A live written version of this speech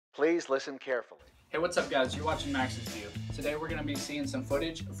Please listen carefully. Hey, what's up guys? You're watching Max's View. Today we're going to be seeing some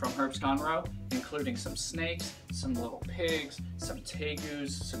footage from HERPS Conroe, including some snakes, some little pigs, some tegus,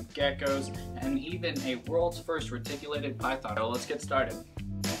 some geckos, and even a world's first reticulated python. So let's get started.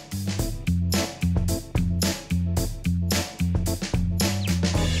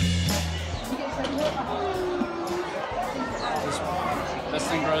 This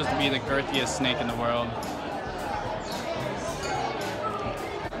thing grows to be the girthiest snake in the world.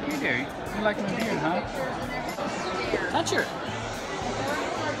 You do? You like my beard, huh? Touch her.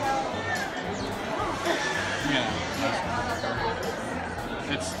 Yeah.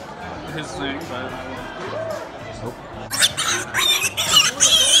 It's his thing, but Oh.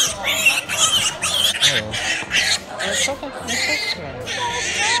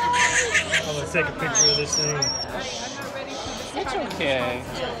 I'm gonna take a picture of this thing. it's okay.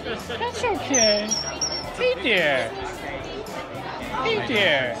 It's okay. Hey dear. Hey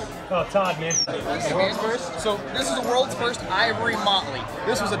dear. Oh, Todd, man. So this is the world's first ivory motley.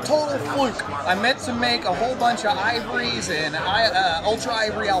 This was a total fluke. I meant to make a whole bunch of ivories and ultra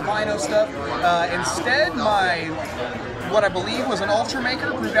ivory albino stuff. Instead, what I believe was an ultra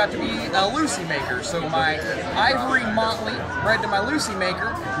maker proved out to be a Lucy maker. So my ivory motley bred to my Lucy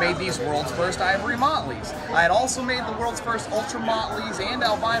maker made these world's first ivory motleys. I had also made the world's first ultra motleys and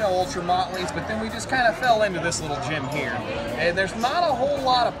albino ultra motleys, but then we just kind of fell into this little gem here. And there's not a whole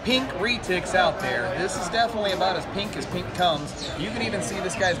lot of pink retics out there. This is definitely about as pink comes. You can even see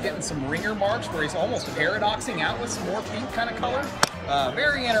this guy's getting some ringer marks where he's almost paradoxing out with some more pink kind of color.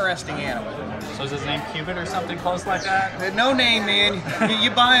 Very interesting animal. So is his name Cupid or something close like that? No name, man.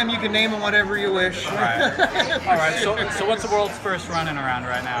 You buy him, you can name him whatever you wish. Alright. Alright, so what's the world's first running around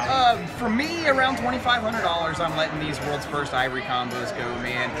right now? For me, around $2,500, I'm letting these world's first ivory combos go,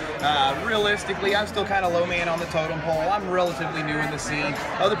 man. Realistically, I'm still kind of low man on the totem pole. I'm relatively new in the scene.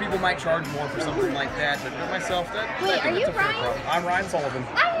 Other people might charge more for something like that, but for myself, Wait, are you Ryan? problem. I'm Ryan Sullivan.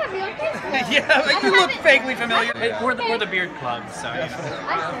 I have you on Facebook. Yeah, but you look vaguely familiar. Hey, we're the beard club, so you know.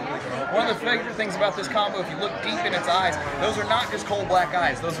 One of the favorite things about this combo, if you look deep in its eyes, those are not just coal black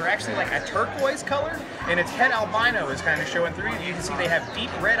eyes. Those are actually like a turquoise color, and its head albino is kind of showing through. You can see they have deep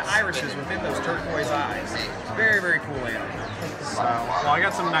red irises within those turquoise eyes. Very, very cool animal. So, well, I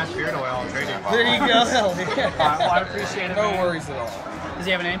got some nice beard oil I'll trade you. There you go. Hell yeah. Well, I appreciate it. No man. worries at all. Does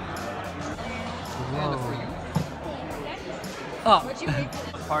he have a name? Oh.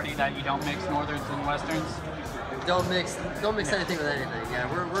 Party that you don't mix northerns and westerns? Don't mix anything with anything.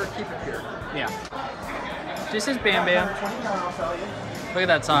 Yeah, we're keep it pure. Yeah. This is Bam Bam. Look at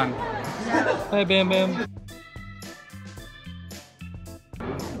that song. Hey Bam Bam.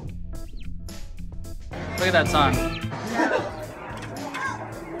 Look at that song.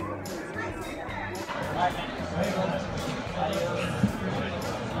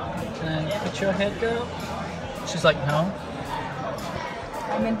 Can I put your head go? She's like, no.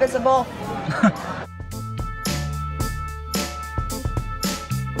 I'm invisible.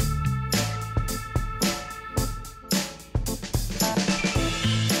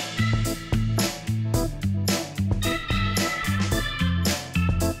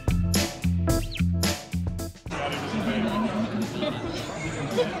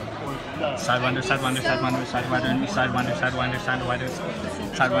 Sidewinder, sidewinder, sidewinder, sidewinder, sidewinder, sidewinder,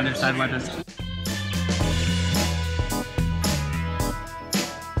 sidewinder, sidewinder.